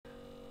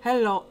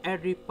Hello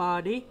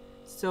everybody,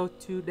 so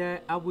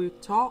today I will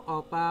talk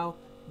about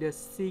the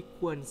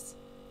sequence.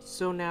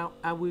 So now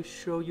I will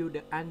show you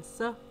the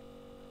answer.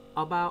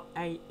 About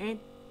AN,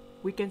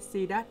 we can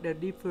see that the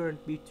difference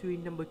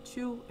between number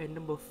 2 and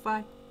number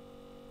 5,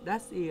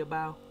 that's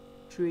about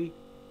 3.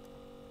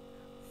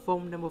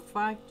 From number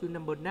 5 to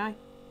number 9,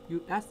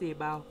 that's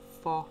about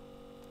 4.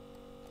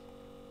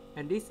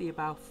 And this is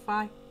about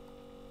 5.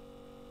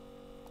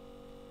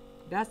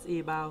 That's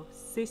about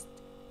 6.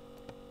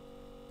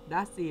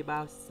 That's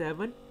about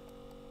 7.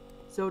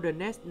 So the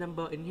next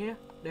number in here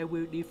that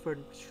will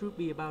different should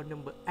be about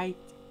number 8.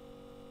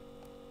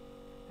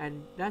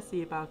 And that's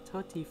about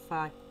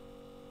 35.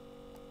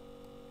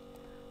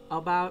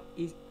 About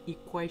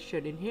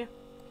equation in here,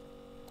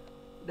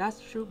 that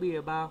should be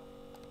about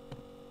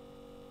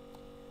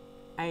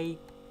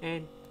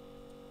AN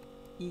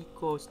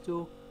equals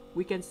to,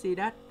 we can see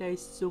that they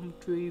sum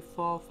 3,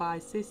 4,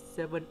 5, 6,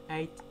 7,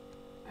 8.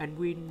 And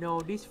we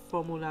know this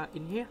formula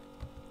in here.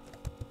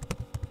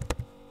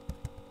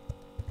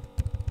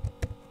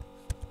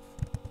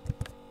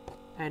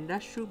 And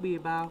that should be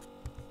about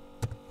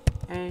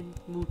n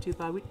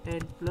multiplied with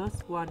n plus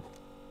 1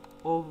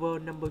 over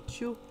number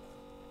 2.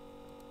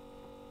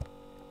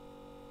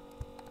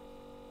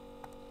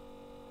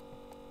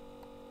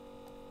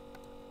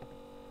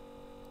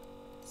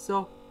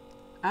 So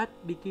at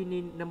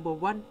beginning number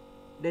 1,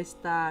 the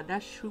star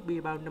that should be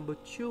about number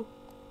 2.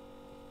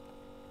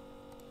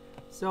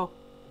 So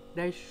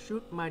they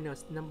should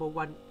minus number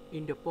 1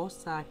 in the both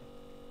side.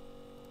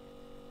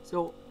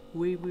 So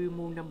we will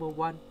move number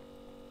 1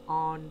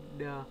 on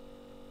the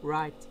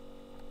right,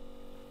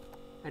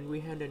 and we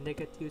have the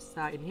negative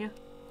side in here.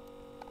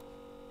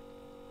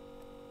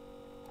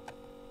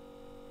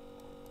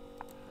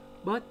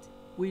 But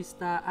we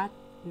start at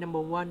number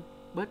 1,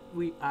 but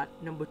we at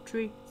number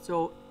 3,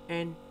 so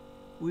n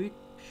we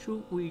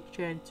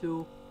change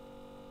to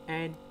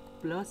n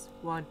plus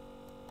 1,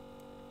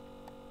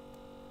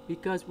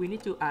 because we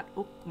need to add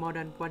up more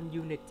than 1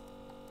 unit.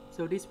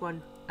 So this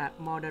one add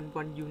more than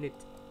 1 unit.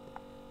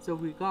 So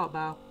we got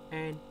about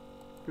n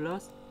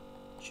plus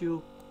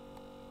 2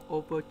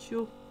 over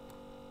 2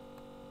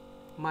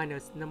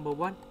 minus number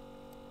 1.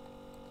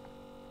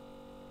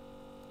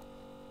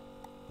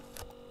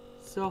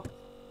 So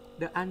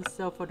the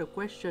answer for the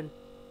question,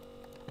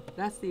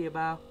 that's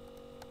about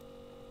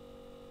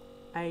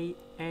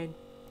AN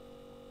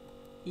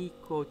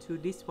equal to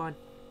this one.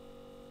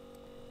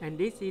 And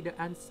this is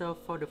the answer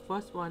for the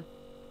first one.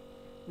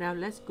 Now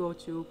let's go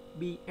to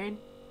BN.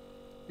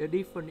 The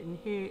difference in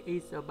here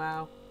is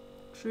about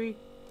 3.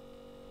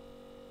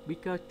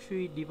 Because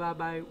 3 divided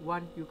by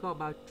 1, you got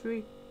about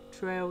 3.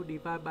 12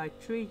 divided by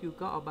 3, you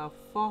got about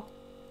 4.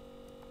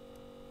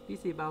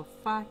 This is about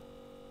 5.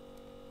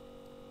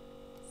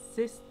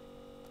 6.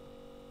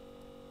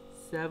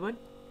 7.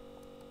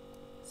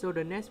 So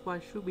the next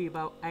one should be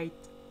about 8.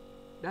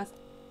 That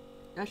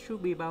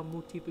should be about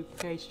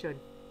multiplication.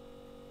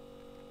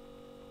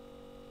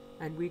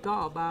 And we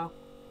got about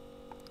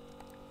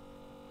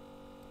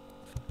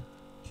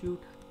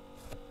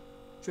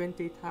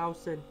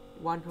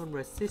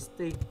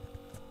 20,160.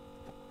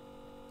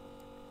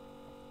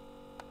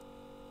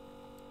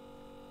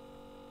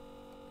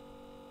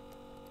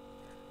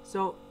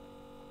 So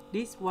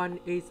this one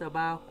is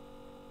about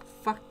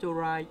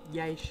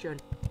factorization.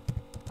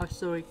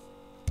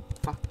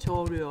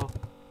 Factorial.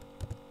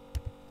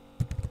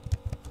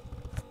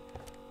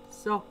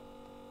 So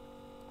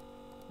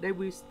they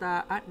will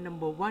start at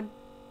number 1,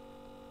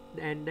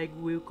 and they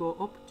will go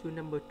up to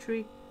number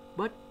 3,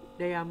 but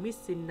they are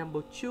missing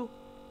number 2.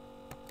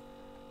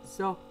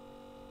 So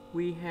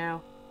we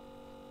have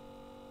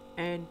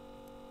n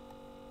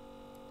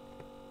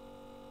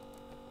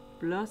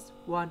plus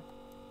 1,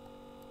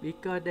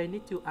 because they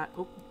need to add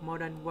up more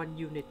than 1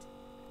 unit.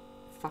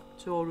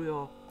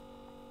 Factorial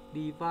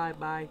divided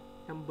by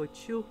number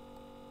 2,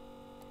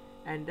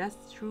 and that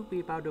should be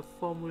about the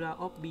formula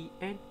of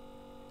Bn.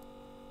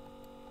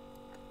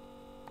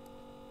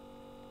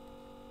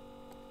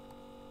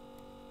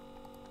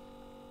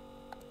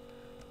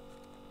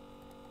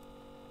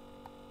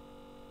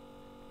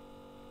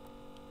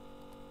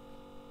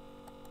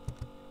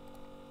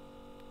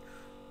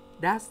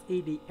 That's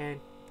the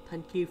end.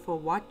 Thank you for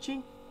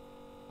watching.